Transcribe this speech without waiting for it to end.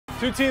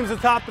Two teams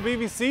atop the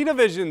BVC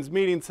divisions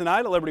meeting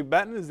tonight at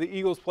Liberty-Benton as the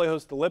Eagles play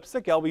host to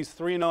Leipsic. LB's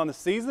 3-0 on the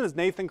season as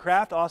Nathan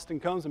Kraft, Austin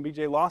Combs, and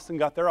B.J. Lawson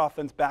got their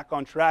offense back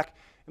on track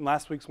in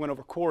last week's win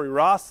over Corey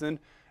Rawson.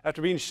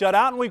 After being shut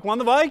out in week one,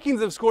 the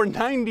Vikings have scored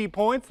 90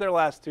 points their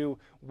last two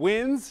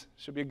wins.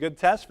 Should be a good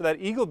test for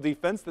that Eagle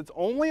defense that's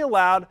only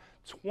allowed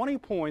 20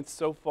 points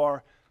so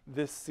far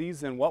this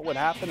season. What would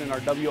happen in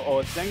our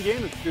WOSN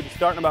game? It's due to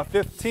start in about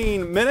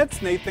 15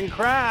 minutes. Nathan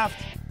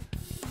Kraft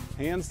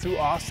hands to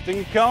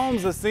Austin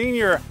Combs, the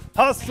senior,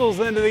 hustles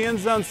into the end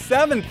zone.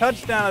 7th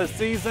touchdown of the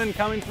season,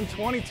 coming from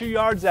 22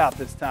 yards out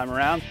this time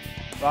around.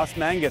 Ross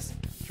Mangus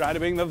trying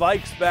to bring the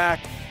Vikes back.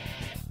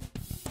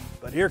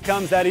 But here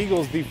comes that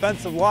Eagles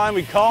defensive line.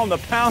 We call them the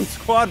Pound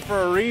Squad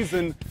for a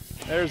reason.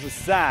 There's a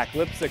sack.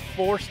 Leipsic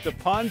forced to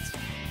punt,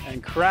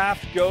 and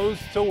Kraft goes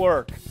to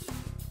work.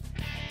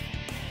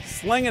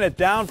 Slinging it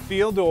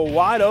downfield to a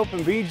wide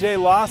open B.J.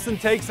 Lawson,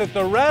 takes it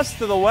the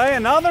rest of the way.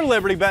 Another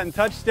Liberty-Benton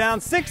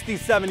touchdown,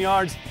 67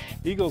 yards.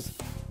 Eagles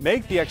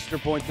make the extra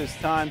point this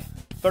time,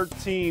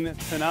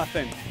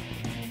 13-0.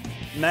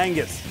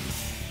 Mangus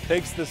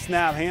takes the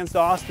snap, hands to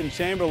Austin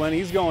Chamberlain.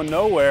 He's going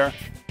nowhere.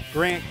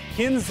 Grant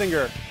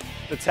Kinzinger,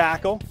 the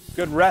tackle.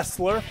 Good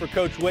wrestler for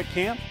Coach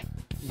Whitcamp.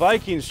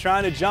 Vikings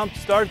trying to jump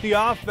start the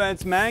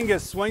offense.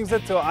 Mangus swings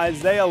it to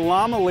Isaiah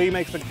Lomeli,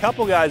 makes a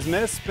couple guys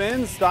miss,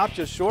 spins, stopped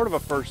just short of a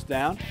first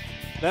down.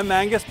 Then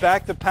Mangus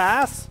back to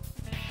pass.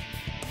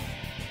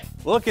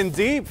 Looking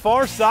deep,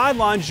 far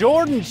sideline.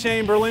 Jordan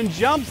Chamberlain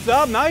jumps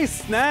up,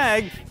 nice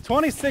snag.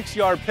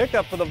 26-yard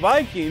pickup for the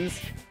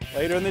Vikings.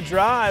 Later in the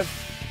drive,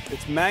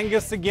 it's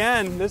Mangus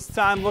again, this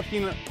time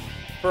looking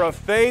for a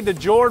fade to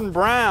Jordan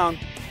Brown.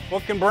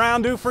 What can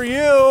Brown do for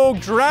you?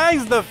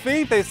 Drags the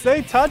feet, they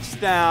say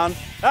touchdown.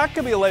 That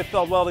could be a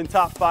Layfeld Welding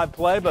top 5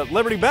 play, but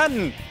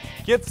Liberty-Benton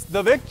gets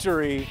the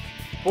victory,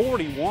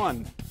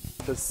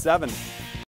 41-7.